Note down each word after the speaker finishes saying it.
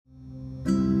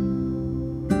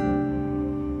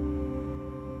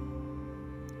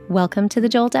Welcome to the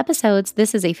Jolt episodes.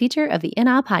 This is a feature of the In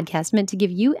Awe podcast meant to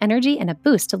give you energy and a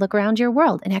boost to look around your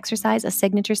world and exercise a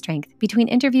signature strength. Between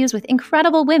interviews with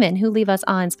incredible women who leave us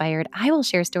awe-inspired, I will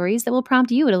share stories that will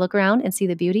prompt you to look around and see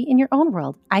the beauty in your own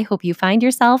world. I hope you find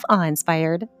yourself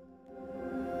awe-inspired.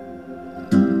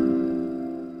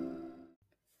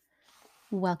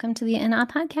 Welcome to the In Awe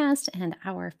podcast and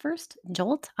our first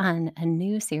Jolt on a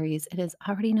new series. It is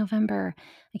already November.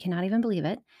 I cannot even believe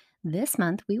it. This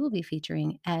month, we will be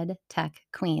featuring Ed Tech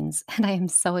Queens, and I am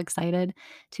so excited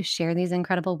to share these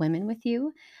incredible women with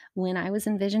you. When I was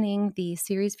envisioning the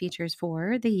series features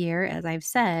for the year, as I've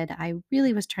said, I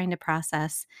really was trying to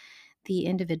process the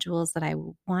individuals that I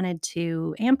wanted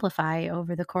to amplify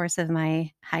over the course of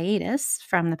my hiatus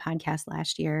from the podcast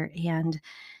last year. And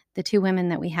the two women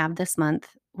that we have this month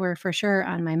were for sure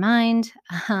on my mind,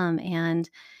 and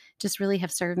just really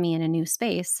have served me in a new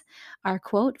space. Our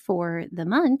quote for the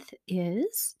month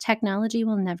is, "Technology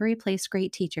will never replace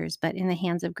great teachers, but in the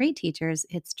hands of great teachers,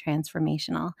 it's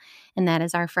transformational." And that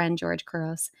is our friend George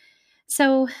Couros.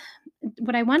 So,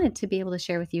 what I wanted to be able to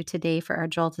share with you today for our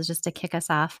Jolt is just to kick us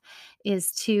off,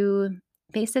 is to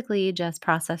basically just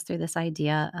process through this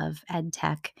idea of ed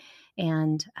tech,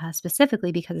 and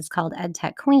specifically because it's called Ed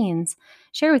Tech Queens,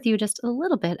 share with you just a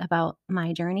little bit about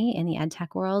my journey in the ed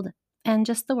tech world and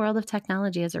just the world of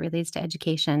technology as it relates to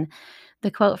education. The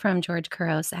quote from George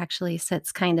Couros actually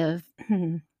sits kind of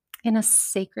in a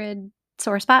sacred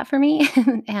sore spot for me,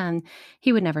 and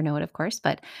he would never know it, of course,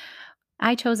 but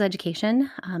I chose education.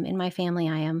 In my family,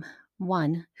 I am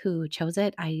one who chose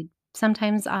it. I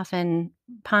sometimes often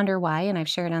ponder why, and I've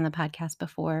shared on the podcast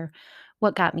before.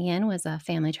 What got me in was a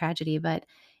family tragedy, but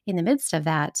in the midst of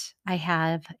that, I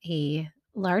have a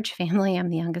large family. I'm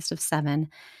the youngest of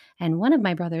seven, and one of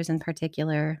my brothers in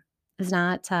particular is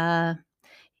not.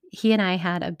 He and I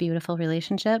had a beautiful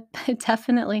relationship, but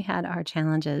definitely had our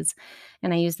challenges.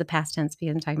 And I use the past tense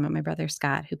because I'm talking about my brother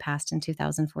Scott, who passed in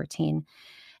 2014.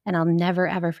 And I'll never,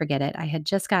 ever forget it. I had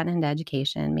just gotten into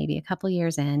education, maybe a couple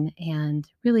years in, and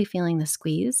really feeling the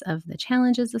squeeze of the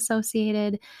challenges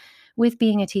associated with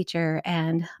being a teacher.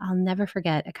 And I'll never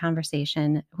forget a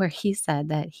conversation where he said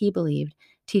that he believed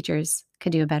teachers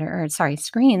could do a better, or sorry,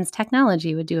 screens,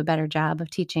 technology would do a better job of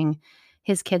teaching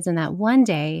his kids, and that one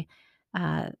day,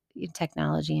 uh,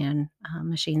 technology and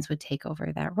machines would take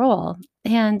over that role.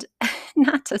 And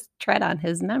not to tread on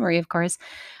his memory, of course,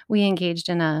 we engaged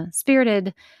in a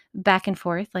spirited back and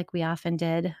forth like we often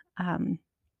did. And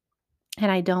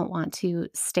I don't want to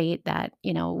state that,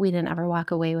 we didn't ever walk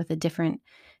away with a different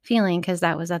feeling, because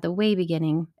that was at the way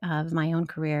beginning of my own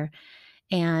career.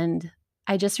 And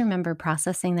I just remember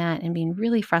processing that and being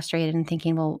really frustrated and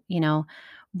thinking, well,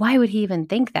 why would he even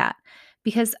think that?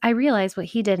 Because I realized what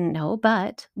he didn't know,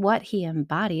 but what he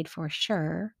embodied for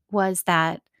sure was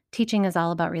that teaching is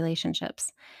all about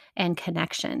relationships and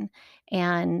connection.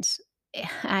 And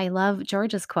I love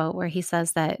George's quote where he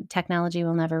says that technology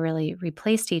will never really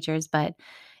replace teachers, but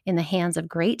in the hands of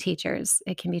great teachers,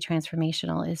 it can be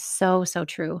transformational, is so, so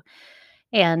true.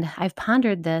 And I've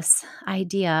pondered this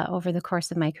idea over the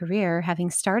course of my career,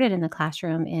 having started in the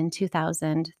classroom in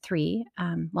 2003,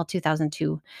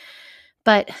 2002.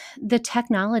 But the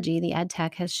technology, the ed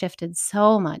tech, has shifted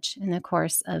so much in the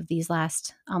course of these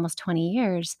last almost 20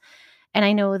 years. And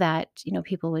I know that,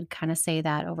 people would kind of say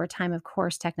that over time, of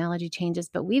course, technology changes,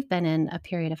 but we've been in a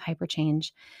period of hyper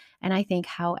change. And I think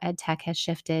how ed tech has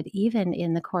shifted, even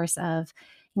in the course of,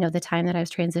 the time that I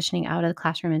was transitioning out of the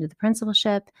classroom into the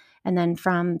principalship. And then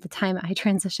from the time I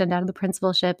transitioned out of the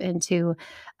principalship into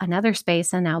another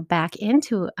space and now back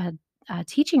into a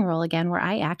teaching role again, where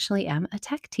I actually am a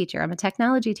tech teacher. I'm a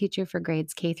technology teacher for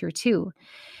grades K through 2.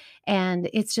 And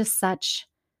it's just such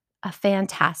a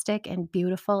fantastic and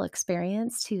beautiful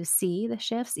experience to see the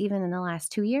shifts even in the last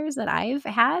 2 years that I've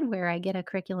had, where I get a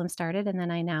curriculum started and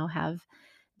then I now have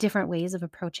different ways of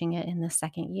approaching it in the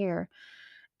second year.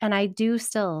 And I do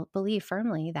still believe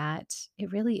firmly that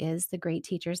it really is the great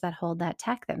teachers that hold that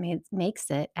tech that makes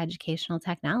it educational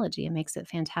technology and makes it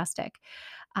fantastic.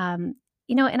 Um,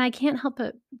 and I can't help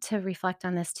but to reflect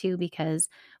on this too, because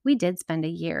we did spend a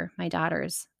year, my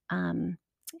daughters, in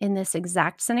this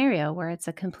exact scenario where it's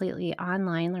a completely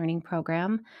online learning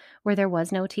program where there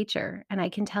was no teacher. And I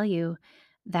can tell you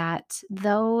that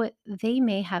though they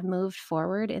may have moved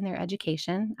forward in their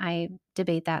education, I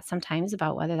debate that sometimes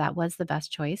about whether that was the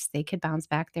best choice. They could bounce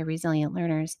back, they're resilient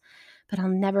learners. But I'll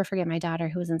never forget my daughter,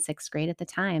 who was in sixth grade at the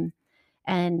time.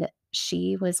 And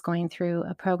she was going through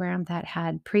a program that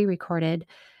had pre recorded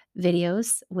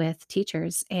videos with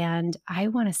teachers. And I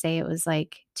want to say it was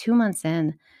like 2 months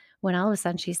in when all of a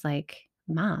sudden she's like,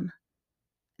 "Mom,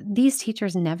 these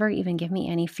teachers never even give me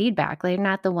any feedback. They're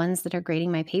not the ones that are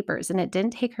grading my papers. And it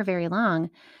didn't take her very long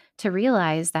to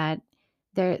realize that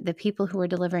the people who were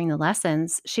delivering the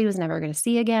lessons, she was never going to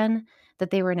see again, that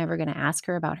they were never going to ask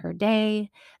her about her day,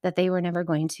 that they were never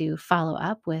going to follow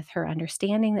up with her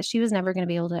understanding, that she was never going to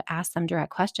be able to ask them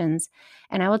direct questions.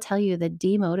 And I will tell you, the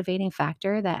demotivating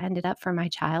factor that ended up for my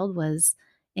child was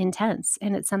intense.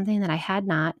 And it's something that I had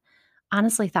not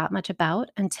honestly thought much about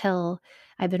until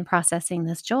I've been processing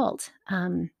this jolt.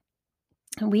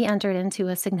 We entered into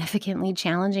a significantly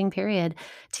challenging period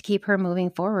to keep her moving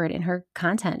forward in her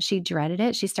content. She dreaded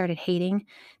it. She started hating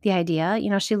the idea.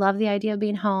 She loved the idea of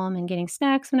being home and getting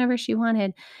snacks whenever she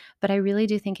wanted. But I really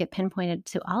do think it pinpointed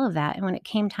to all of that. And when it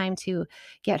came time to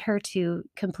get her to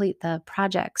complete the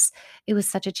projects, it was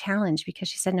such a challenge because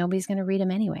she said nobody's going to read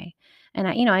them anyway. And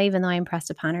even though I impressed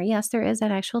upon her, yes, there is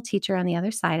an actual teacher on the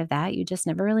other side of that. You just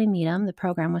never really meet them. The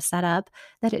program was set up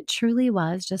that it truly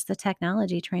was just the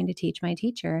technology trying to teach my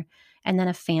teacher. And then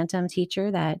a phantom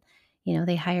teacher that,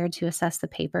 they hired to assess the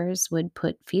papers would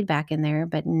put feedback in there,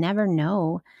 but never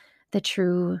know the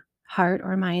true heart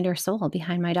or mind or soul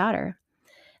behind my daughter.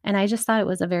 And I just thought it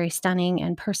was a very stunning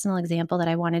and personal example that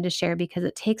I wanted to share because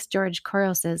it takes George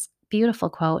Kouros's beautiful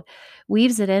quote,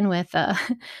 weaves it in with a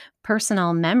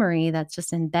personal memory that's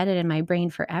just embedded in my brain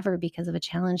forever because of a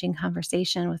challenging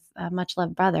conversation with a much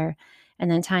loved brother, and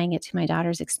then tying it to my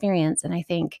daughter's experience. And I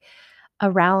think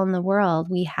around the world,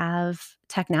 we have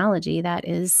technology that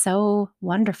is so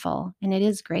wonderful and it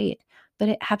is great, but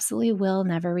it absolutely will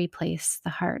never replace the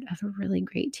heart of a really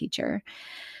great teacher.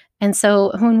 And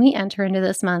so when we enter into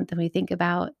this month and we think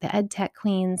about the Ed Tech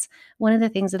Queens, one of the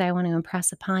things that I want to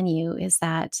impress upon you is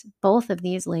that both of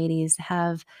these ladies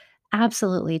have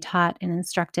absolutely taught and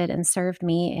instructed and served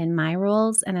me in my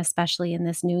roles, and especially in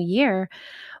this new year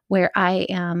where I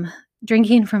am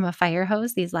drinking from a fire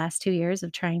hose these last 2 years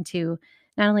of trying to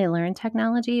not only learn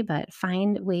technology, but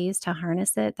find ways to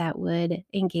harness it that would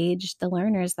engage the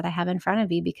learners that I have in front of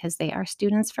me because they are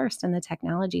students first. And the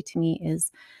technology to me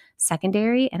is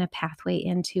secondary and a pathway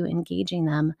into engaging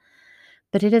them.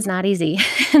 But it is not easy.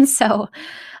 And so,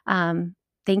 um,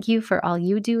 thank you for all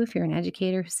you do. If you're an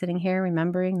educator who's sitting here,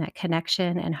 remembering that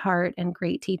connection and heart and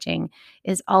great teaching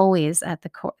is always at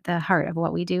the heart of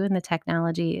what we do. And the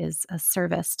technology is a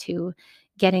service to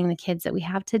getting the kids that we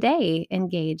have today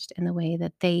engaged in the way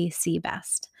that they see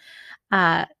best.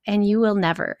 And you will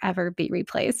never, ever be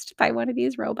replaced by one of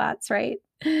these robots, right?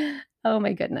 Oh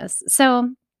my goodness. So,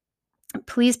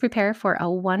 please prepare for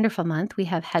a wonderful month. We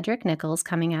have Hedrick Nichols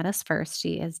coming at us first.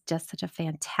 She is just such a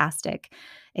fantastic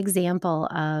example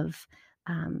of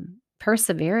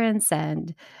perseverance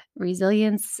and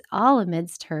resilience, all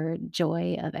amidst her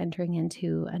joy of entering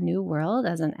into a new world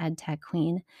as an ed tech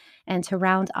queen. And to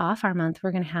round off our month,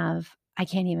 we're going to have, I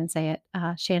can't even say it,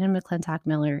 Shannon McClintock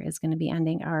Miller is going to be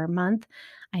ending our month.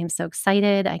 I am so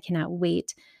excited. I cannot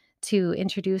wait to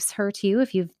introduce her to you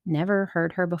if you've never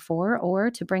heard her before,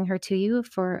 or to bring her to you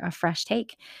for a fresh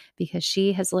take, because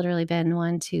she has literally been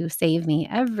one to save me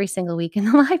every single week in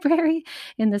the library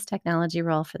in this technology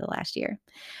role for the last year.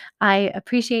 I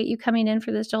appreciate you coming in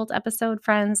for this Jolt episode,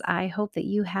 friends. I hope that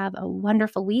you have a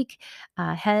wonderful week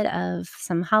ahead of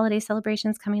some holiday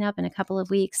celebrations coming up in a couple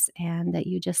of weeks, and that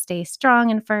you just stay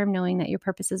strong and firm, knowing that your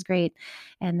purpose is great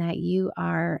and that you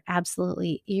are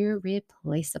absolutely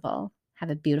irreplaceable. Have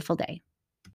a beautiful day.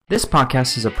 This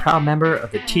podcast is a proud member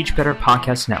of the Teach Better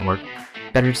Podcast Network.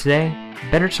 Better today,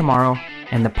 better tomorrow,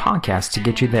 and the podcast to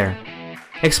get you there.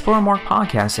 Explore more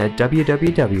podcasts at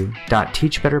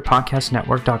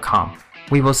www.teachbetterpodcastnetwork.com.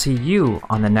 We will see you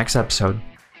on the next episode.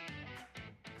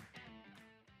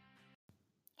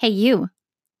 Hey, you.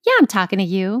 Yeah, I'm talking to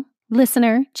you,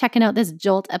 listener, checking out this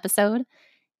Jolt episode.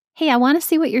 Hey, I want to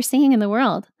see what you're seeing in the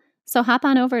world. So hop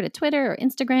on over to Twitter or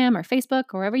Instagram or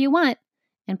Facebook or wherever you want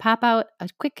and pop out a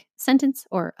quick sentence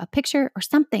or a picture or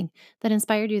something that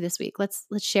inspired you this week. Let's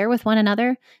share with one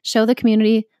another, show the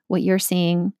community what you're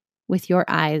seeing with your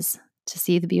eyes to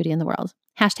see the beauty in the world.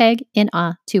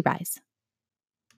 #InAweToRise.